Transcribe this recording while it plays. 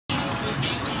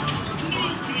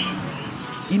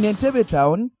In Entebbe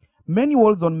town, many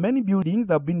walls on many buildings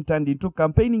have been turned into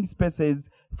campaigning spaces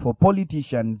for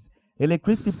politicians.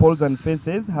 Electricity poles and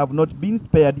fences have not been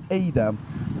spared either.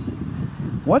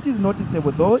 What is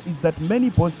noticeable though is that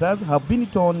many posters have been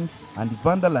torn and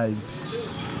vandalized.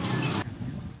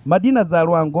 Madina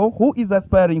Zarwango, who is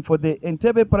aspiring for the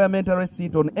Entebbe parliamentary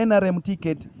seat on NRM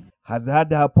ticket, has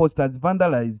had her posters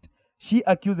vandalized. She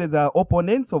accuses her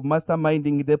opponents of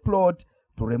masterminding the plot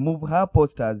to remove her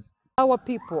posters. Our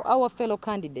people, our fellow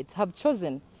candidates, have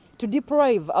chosen to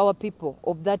deprive our people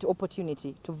of that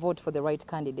opportunity to vote for the right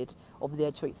candidate of their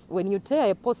choice. When you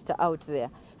tear a poster out there,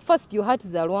 first you hurt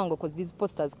Zalwango because these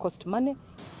posters cost money.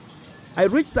 I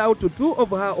reached out to two of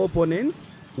her opponents,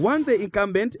 one the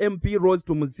incumbent MP Rose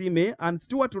Tumusime and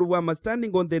Stuart Luwama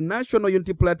standing on the National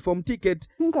Unity Platform ticket.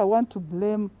 I think I want to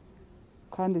blame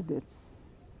candidates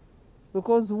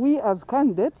because we as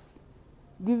candidates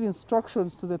give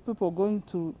instructions to the people going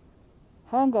to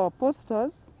hang our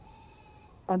posters,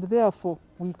 and therefore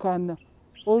we can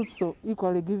also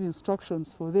equally give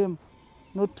instructions for them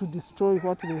not to destroy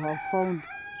what they have found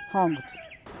hanged.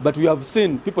 But we have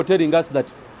seen people telling us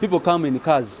that people come in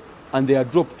cars and they are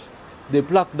dropped. They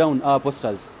pluck down our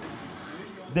posters.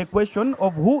 The question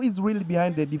of who is really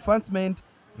behind the defacement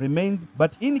remains,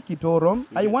 but in Kitoro,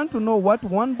 I want to know what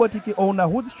one boutique owner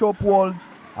whose shop walls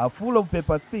are full of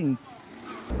paper thinks.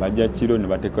 The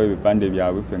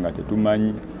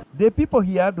people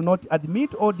here do not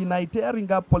admit or deny tearing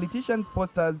up politicians'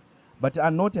 posters, but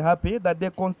are not happy that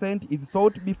their consent is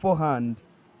sought beforehand.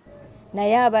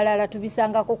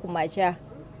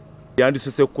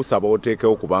 Yandisuse kusaba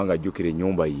otekewo kubanga jukire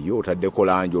nyumba iyo otaddeko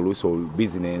lanjo oluso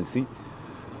business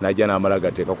najja namala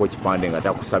gateekako kipande nga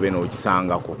takusabe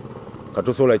n'okisangako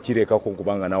katosobola kirekako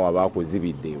kubanga nawe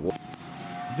abaakuzibidde.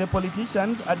 The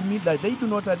politicians admit that they do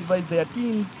not advise their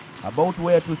teams about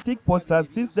where to stick posters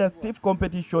since there's stiff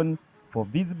competition for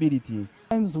visibility.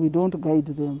 Sometimes we don't guide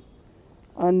them,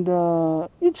 and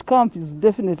each camp is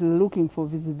definitely looking for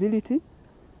visibility,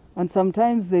 and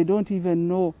sometimes they don't even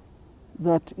know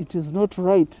that it is not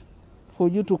right for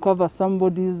you to cover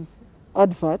somebody's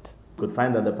advert. You could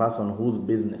find that the person whose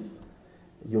business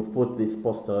you've put this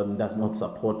poster does not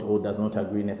support or does not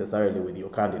agree necessarily with your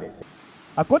candidacy.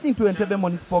 According to Entebbe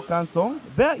Municipal Council,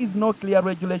 there is no clear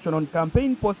regulation on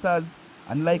campaign posters,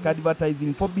 unlike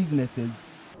advertising for businesses.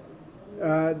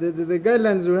 The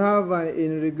guidelines we have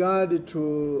in regard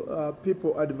to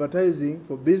people advertising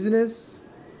for business,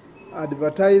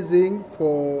 advertising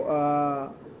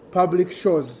for public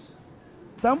shows.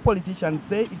 Some politicians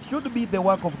say it should be the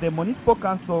work of the Municipal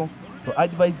Council to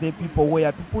advise the people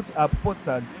where to put up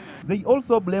posters. They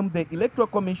also blame the Electoral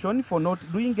Commission for not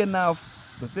doing enough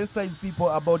to sensitize people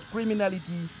about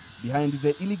criminality behind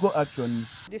the illegal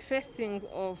actions. Defacing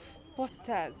of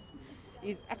posters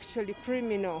is actually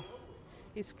criminal.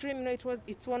 It's criminal.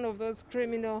 It's one of those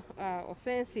criminal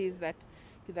offenses that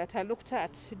are looked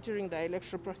at during the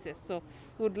electoral process. So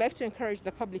we would like to encourage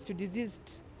the public to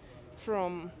desist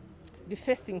from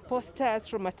defacing posters,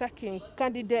 from attacking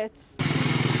candidates.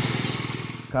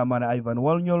 Kamara Ivan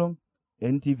Walnyolo,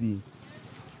 NTV.